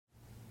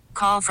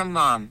call from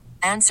mom.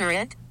 Answer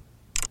it.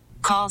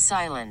 Call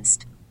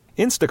silenced.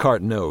 Instacart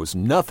knows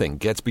nothing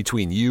gets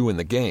between you and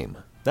the game.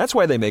 That's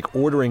why they make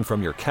ordering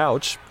from your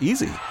couch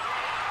easy.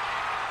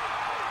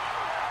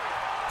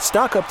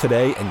 Stock up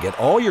today and get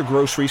all your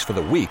groceries for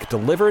the week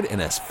delivered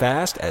in as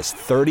fast as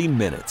 30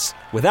 minutes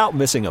without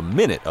missing a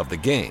minute of the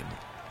game.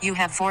 You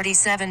have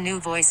 47 new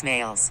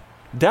voicemails.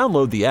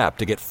 Download the app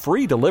to get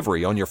free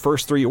delivery on your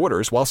first 3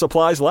 orders while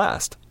supplies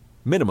last.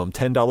 Minimum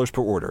 $10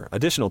 per order.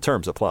 Additional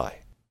terms apply.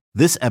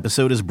 This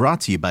episode is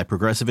brought to you by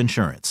Progressive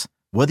Insurance.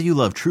 Whether you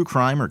love true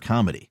crime or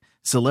comedy,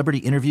 celebrity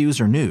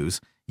interviews or news,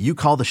 you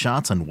call the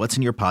shots on what's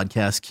in your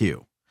podcast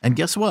queue. And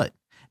guess what?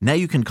 Now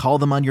you can call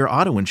them on your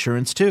auto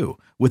insurance too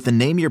with the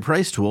Name Your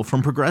Price tool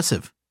from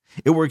Progressive.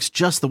 It works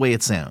just the way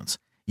it sounds.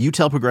 You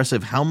tell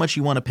Progressive how much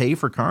you want to pay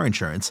for car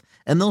insurance,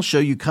 and they'll show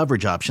you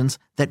coverage options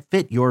that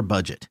fit your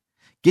budget.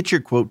 Get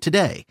your quote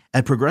today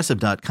at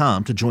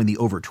Progressive.com to join the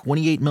over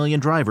 28 million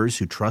drivers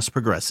who trust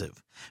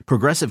Progressive.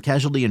 Progressive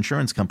Casualty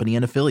Insurance Company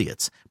and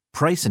Affiliates.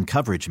 Price and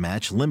coverage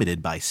match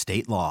limited by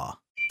state law.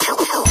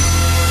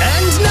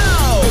 And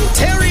now,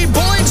 Terry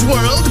Boyd's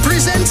World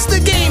presents the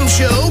game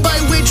show by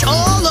which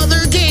all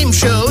other game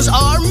shows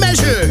are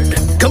measured.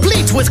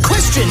 Complete with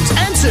questions,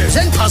 answers,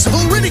 and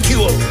possible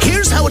ridicule.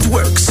 Here's how it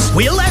works.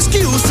 We'll ask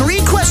you 3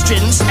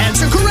 questions,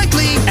 answer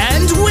correctly,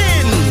 and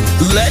win.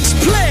 Let's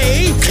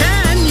play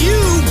Can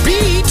You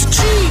Beat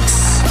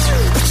Jeetz?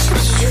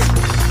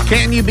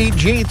 Can You Beat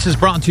Jeetz is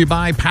brought to you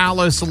by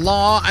Palace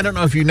Law. I don't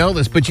know if you know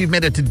this, but you've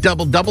made it to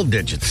double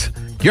digits.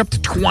 You're up to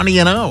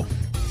 20-0.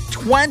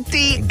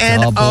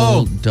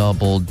 20-0.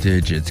 Double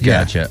digits.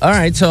 Gotcha. Yeah. All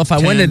right, so if I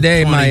win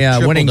today, 20,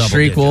 my winning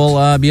streak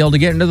will be able to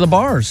get into the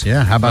bars.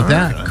 Yeah, how about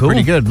that? Cool.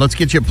 Pretty good. Let's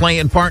get you a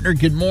playing partner.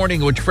 Good morning.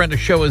 Which friend of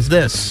the show is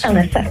this?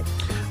 Alyssa.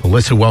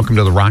 Alyssa, welcome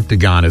to the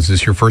Roctagon. Is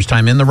this your first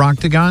time in the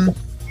Roctagon?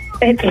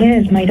 It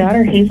is. My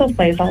daughter Hazel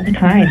plays all the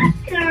time.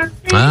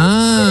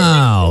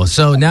 Oh,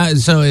 so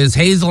is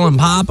Hazel and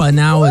Papa,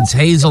 now it's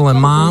Hazel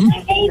and Mom?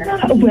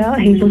 Well,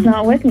 Hazel's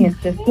not with me.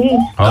 It's just me.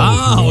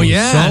 Oh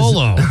yes.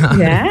 Solo.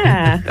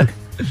 Yeah.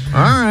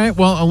 All right.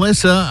 Well,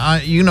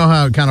 Alyssa, you know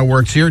how it kind of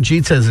works here.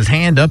 Jeetz has his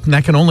hand up, and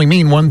that can only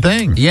mean one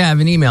thing. Yeah, I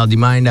have an email. Do you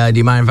mind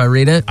if I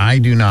read it? I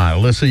do not.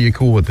 Alyssa, you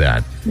cool with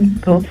that?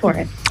 Go for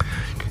it.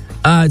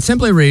 It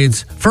simply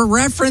reads, for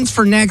reference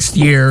for next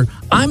year,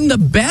 I'm the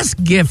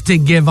best gift to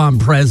give on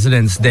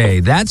President's Day.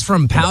 That's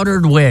from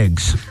Powdered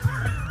Wigs.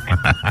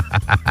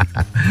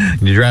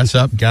 You dress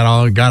up, got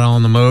all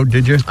in the mode,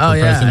 did you? For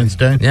President's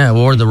Day? Yeah,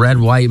 wore the red,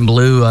 white, and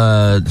blue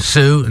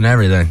suit and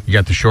everything. You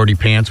got the shorty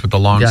pants with the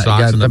long socks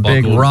got and the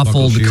big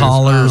ruffled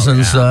collars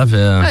and stuff.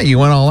 Yeah. Hey, you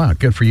went all out.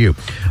 Good for you.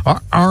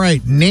 All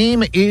right,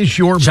 name is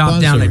your Chop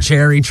buzzer. down a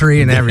cherry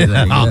tree and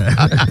everything.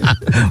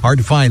 Hard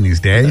to find these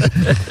days.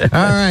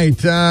 All right,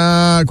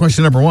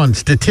 question number 1.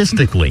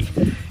 Statistically,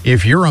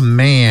 if you're a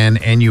man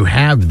and you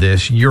have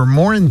this, you're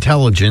more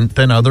intelligent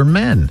than other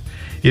men.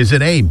 Is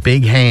it A,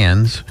 big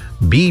hands,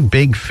 B,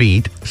 big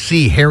feet,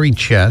 C, hairy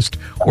chest,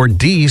 or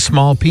D,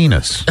 small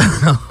penis?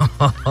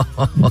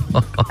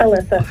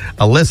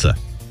 Alyssa.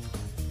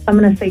 I'm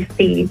going to say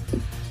C.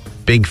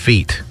 Big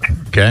feet.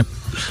 Okay.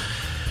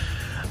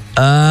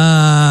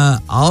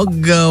 I'll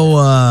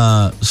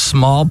go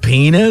small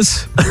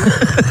penis.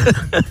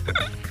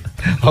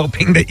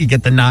 Hoping that you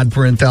get the nod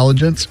for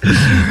intelligence.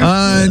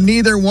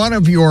 Neither one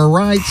of you are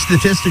right.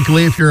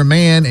 Statistically, if you're a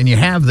man and you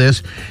have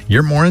this,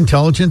 you're more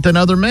intelligent than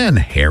other men.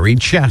 Hairy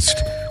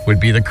chest would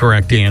be the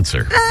correct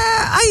answer.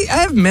 I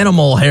have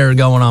minimal hair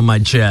going on my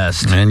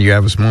chest. And you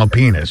have a small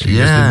penis. You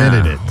just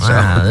admitted it.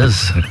 So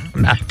this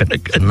not been a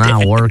good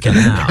not day. working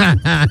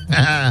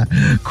out.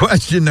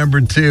 Question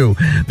number 2.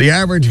 The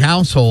average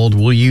household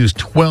will use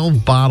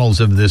 12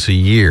 bottles of this a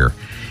year.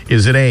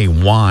 Is it A,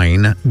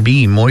 wine,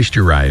 B,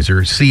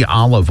 moisturizer, C,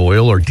 olive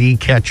oil, or D,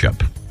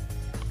 ketchup?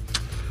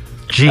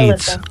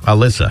 Jeetz.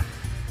 Alyssa.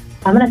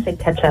 I'm going to say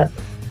ketchup.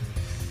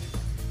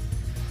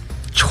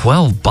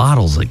 12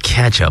 bottles of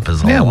ketchup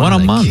is a lot. One a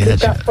month. We've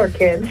got 4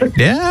 kids.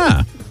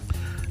 Yeah,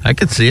 I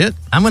could see it.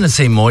 I'm going to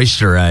say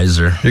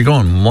moisturizer. You're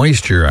going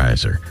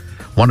moisturizer.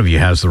 One of you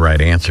has the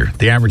right answer.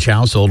 The average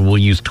household will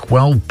use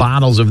 12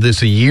 bottles of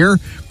this a year.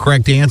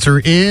 Correct answer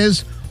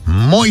is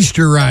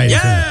moisturizer.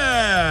 Yeah!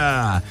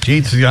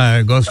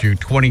 Jeetz goes through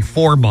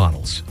 24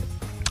 bottles.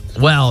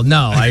 Well,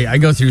 no, I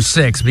go through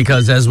 6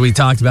 because, as we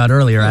talked about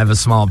earlier, I have a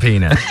small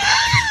penis.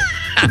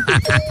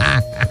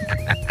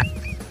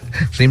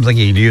 Seems like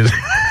you'd use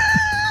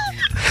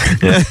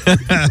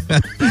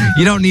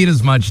You don't need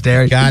as much,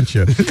 Derek.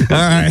 Gotcha. All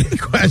right,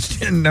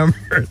 question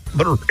number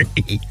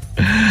 3.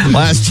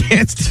 Last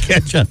chance to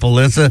catch up,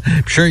 Alyssa.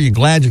 I'm sure you're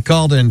glad you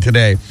called in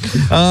today.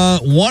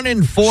 1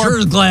 in 4.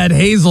 Sure glad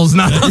Hazel's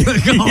not on the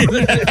call.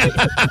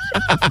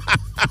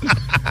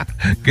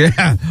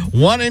 Yeah.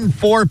 1 in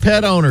 4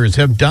 pet owners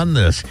have done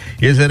this.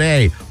 Is it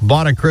A,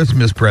 bought a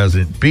Christmas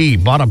present, B,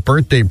 bought a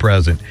birthday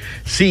present,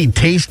 C,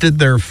 tasted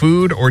their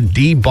food, or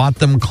D, bought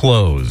them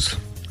clothes?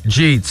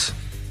 Jeetz.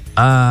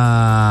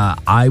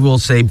 I will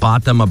say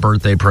bought them a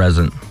birthday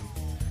present.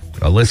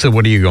 Alyssa,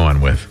 what are you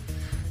going with?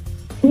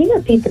 Can you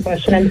repeat the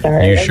question? I'm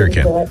sorry. You sure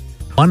can.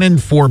 1 1 in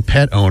 4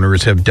 pet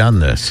owners have done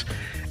this.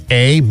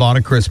 A, bought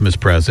a Christmas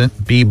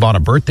present. B, bought a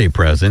birthday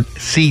present.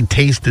 C,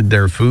 tasted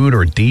their food.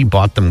 Or D,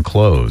 bought them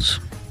clothes.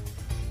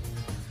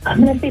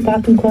 I'm going to say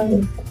bought some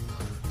clothes.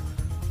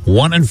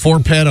 1 in 4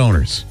 pet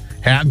owners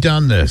have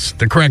done this.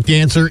 The correct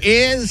answer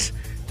is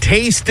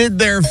tasted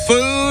their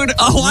food.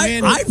 Oh,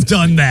 I've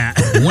done that.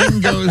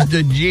 Win goes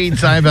to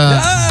Jeetz.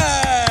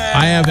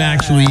 I have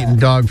actually eaten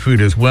dog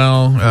food as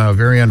well.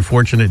 Very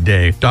unfortunate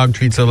day. Dog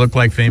treats that look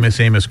like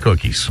Famous Amos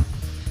cookies.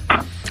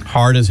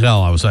 Hard as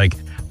hell. I was like,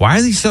 why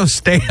are these so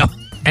stale?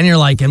 And you're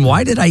like, and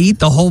why did I eat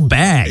the whole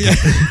bag?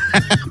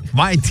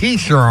 My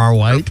teeth sure are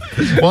white.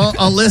 Well,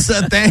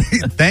 Alyssa,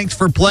 thanks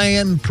for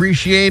playing.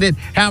 Appreciate it.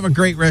 Have a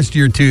great rest of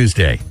your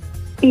Tuesday.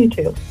 You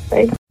too.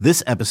 Bye.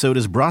 This episode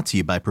is brought to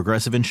you by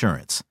Progressive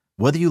Insurance.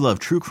 Whether you love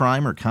true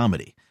crime or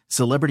comedy,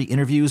 celebrity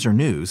interviews or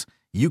news,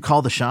 you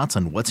call the shots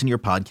on what's in your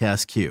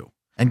podcast queue.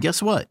 And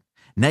guess what?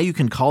 Now you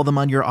can call them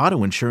on your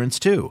auto insurance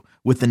too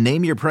with the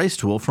Name Your Price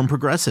tool from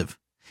Progressive.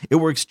 It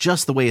works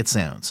just the way it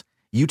sounds.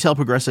 You tell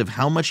Progressive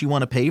how much you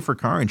want to pay for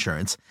car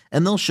insurance,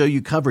 and they'll show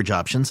you coverage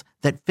options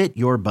that fit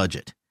your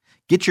budget.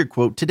 Get your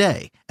quote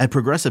today at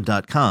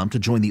Progressive.com to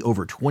join the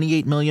over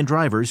 28 million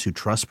drivers who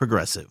trust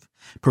Progressive.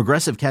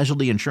 Progressive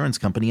Casualty Insurance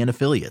Company and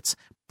Affiliates.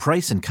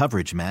 Price and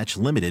coverage match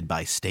limited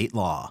by state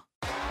law.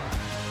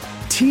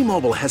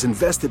 T-Mobile has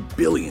invested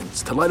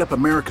billions to light up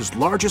America's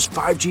largest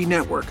 5G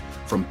network,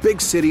 from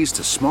big cities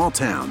to small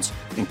towns,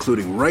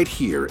 including right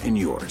here in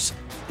yours.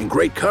 And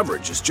great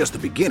coverage is just the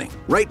beginning.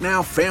 Right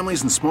now,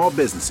 families and small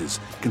businesses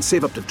can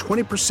save up to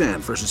 20%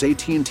 versus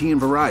AT&T and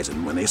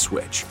Verizon when they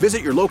switch.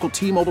 Visit your local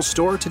T-Mobile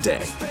store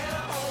today.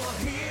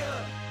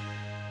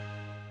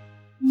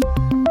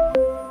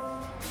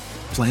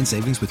 Plan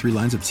savings with 3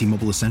 lines of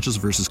T-Mobile Essentials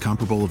versus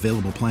comparable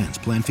available plans.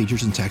 Plan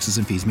features and taxes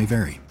and fees may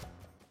vary.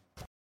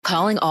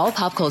 Calling all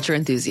pop culture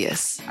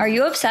enthusiasts. Are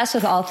you obsessed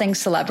with all things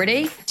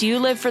celebrity? Do you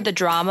live for the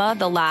drama,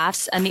 the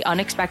laughs, and the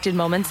unexpected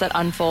moments that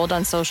unfold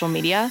on social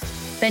media?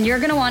 Then you're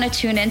going to want to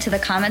tune in to the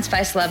Comments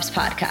by Celebs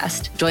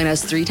podcast. Join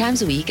us 3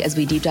 times a week as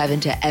we deep dive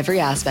into every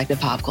aspect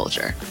of pop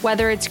culture.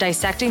 Whether it's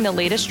dissecting the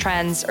latest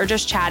trends or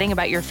just chatting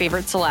about your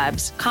favorite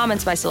celebs,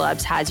 Comments by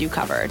Celebs has you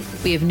covered.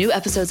 We have new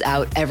episodes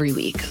out every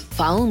week.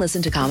 Follow and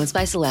listen to Comments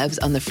by Celebs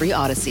on the free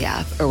Odyssey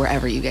app or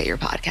wherever you get your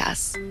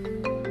podcasts.